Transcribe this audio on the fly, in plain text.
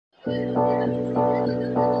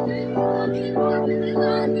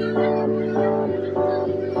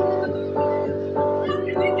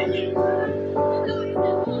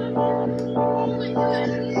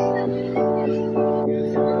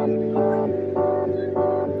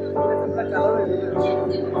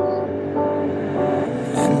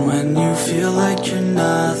And when you feel like you're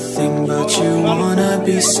nothing, but you wanna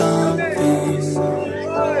be something,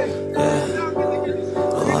 yeah,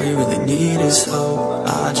 well, all you really need is hope.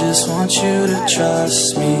 I just want you to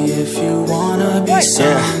trust me if you wanna be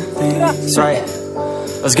something. Yeah, that's right.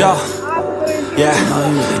 Let's go. Yeah,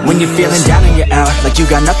 when you're feeling down and you're out, like you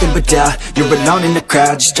got nothing but doubt, you're alone in the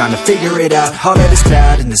crowd, just trying to figure it out. All that is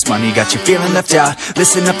cloud and this money got you feeling left out.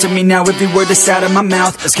 Listen up to me now, every word that's out of my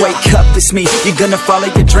mouth. Wake up, it's me, you're gonna follow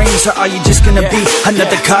your dreams, or are you just gonna be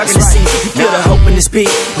another cog in the scene? You feel the hope in this beat,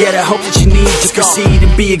 yeah, the hope that you need to proceed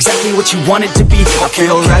and be exactly what you want it to be. I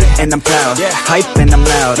feel right and I'm proud, hype and I'm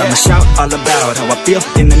loud, I'ma shout all about how I feel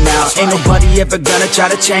in the now. Ain't nobody ever gonna try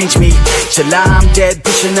to change me, till I'm dead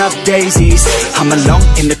pushing up daisies. I'm alone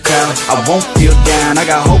in the crowd, I won't feel down, I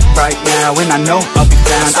got hope right now, and I know I'll be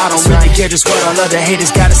found. I don't really care just what all other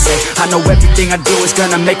haters gotta say, I know everything I do is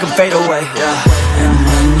gonna make them fade away, And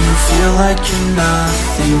when you feel like you're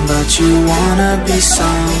nothing, but you wanna be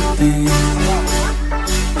something,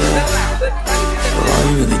 yeah, well, all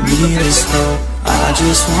you really need is hope. I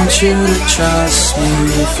just want you to trust me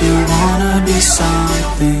if you wanna be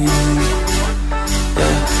something,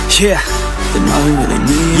 yeah, then all you really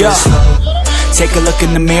need is hope. Take a look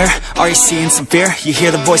in the mirror, are you seeing some fear? You hear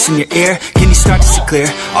the voice in your ear, can you start to see clear?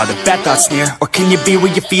 Are the bad thoughts near? Or can you be where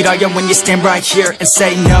your feet are, yeah, when you stand right here and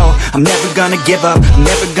say no? I'm never gonna give up, I'm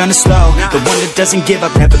never gonna slow. The one that doesn't give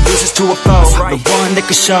up, never loses to a foe. The one that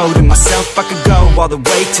could show to myself I could go all the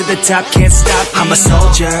way to the top, can't stop me. I'm a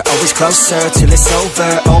soldier, always closer till it's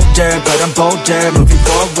over. Older, but I'm bolder, moving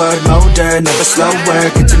forward, motor, never slower.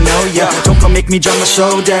 Good to know ya, don't go make me drop my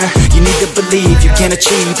shoulder. You need to believe you can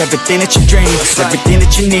achieve everything that you dream. Everything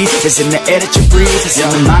that you need is in the air that you breathe, it's in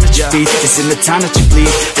the mind that you feed, it's in the time that you bleed.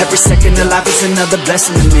 Every second of life is another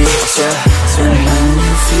blessing to me, And when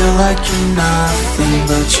you feel like you're nothing,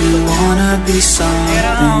 but you wanna be something,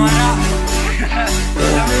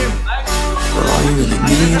 well, all you really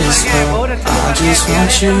need is hope. I just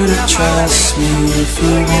want you to trust me if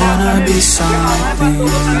you wanna be something,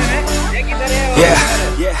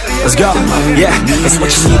 let's go. Yeah, it's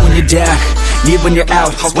what you need when you're down, need when you're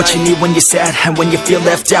out, it's what you need when you're sad, and when you feel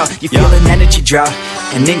left out. You feel an energy drought,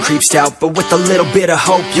 and then creeps out, but with a little bit of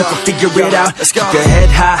hope, you can figure it out. Keep your head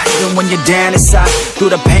high, even when you're down inside.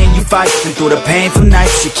 Through the pain you fight, and through the painful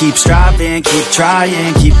nights, you keep striving, keep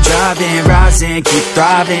trying, keep driving, rising, keep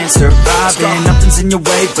thriving, surviving. Nothing's in your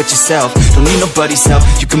way but yourself, don't need nobody's help.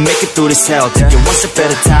 You can make it through this hell, take it one step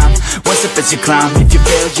at a time, one step as you climb. If you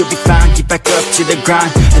fail, you'll be fine, get back up to the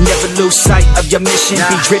grind, and never lose sight of your mission.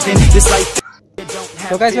 Be driven, this life.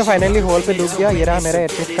 तो guys मैं finally whole पे डूब गया। ये रहा मेरा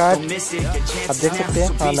admit card, आप देख सकते हैं।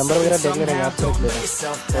 हाँ, नंबर वगैरह देख लेना, याद कर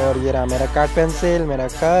लेना। और ये रहा मेरा कार्ड पेंसिल, मेरा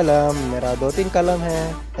कलम, मेरा 2-3 कलम है,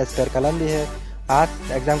 स्पेयर कलम भी है। आज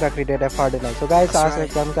एग्जाम का आखिरी डेट है फार्डिनल। तो गाइस आज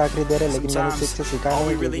एग्जाम का आखिरी डेट है, लेकिन मैंने ठीक से सीखा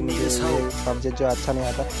नहीं, क्योंकि मुझे ये सब्जेक्ट जो अच्छा नहीं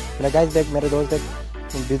आता। मेरा गाइस देख, मेरे दोस्त देख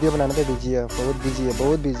वीडियो बनाने पे बिजी है, बहुत बिजी है,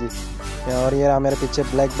 बहुत बिजी। और ये रहा मेरे पीछे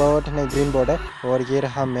ब्लैक बोर्ड नहीं ग्रीन बोर्ड है। और ये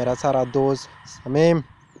रहा मेरा सारा दोस्त समीम,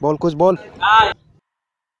 बोल कुछ बोल।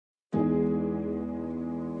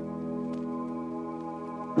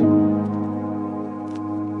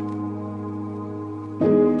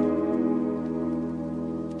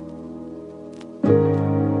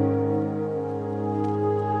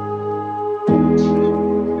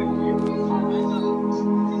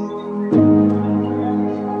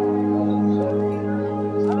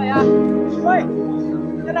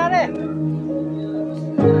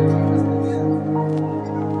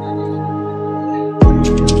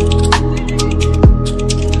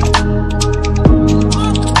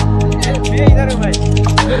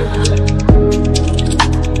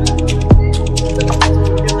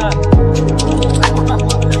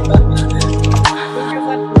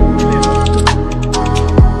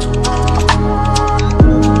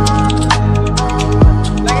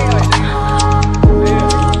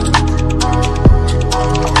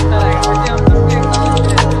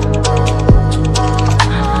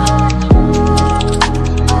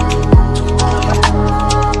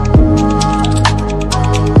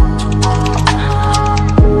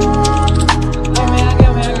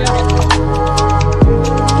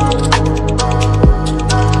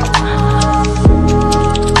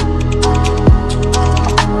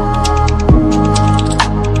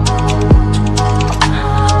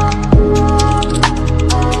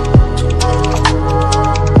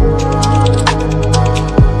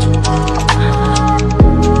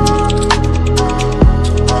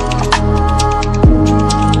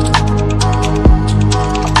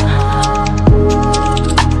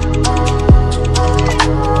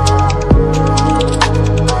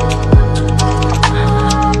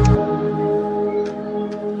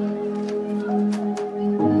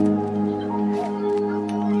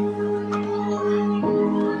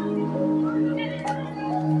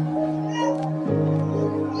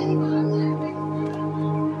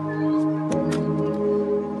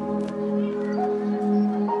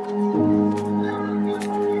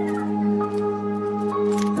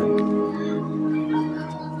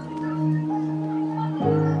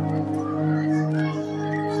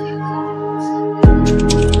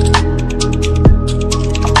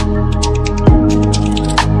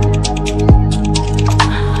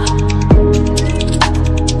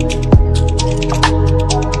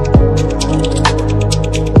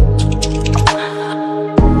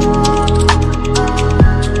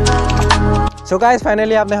 सो गाइस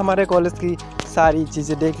फाइनली आपने हमारे कॉलेज की सारी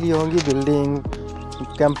चीज़ें देख ली होंगी, बिल्डिंग,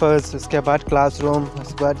 कैंपस, उसके बाद क्लासरूम,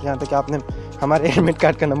 उसके बाद यहाँ तक आपने हमारे एडमिट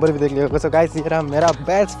कार्ड का नंबर भी देख लिया होगा। सो गाइस ये रहा मेरा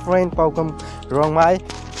बेस्ट फ्रेंड पाउकम रोंगमाई,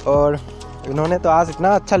 और इन्होंने तो आज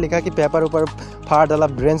इतना अच्छा लिखा कि पेपर ऊपर फाड़ डाला,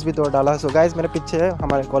 ब्रेंच भी तोड़ डाला। सो गाइस मेरे पीछे है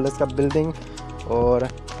हमारे कॉलेज का बिल्डिंग, और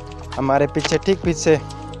हमारे पीछे ठीक पीछे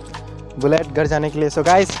बुलेट घर जाने के लिए। सो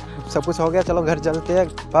गाइस सब कुछ हो गया, चलो घर चलते हैं,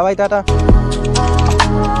 बाय बाय,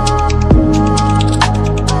 टाटा।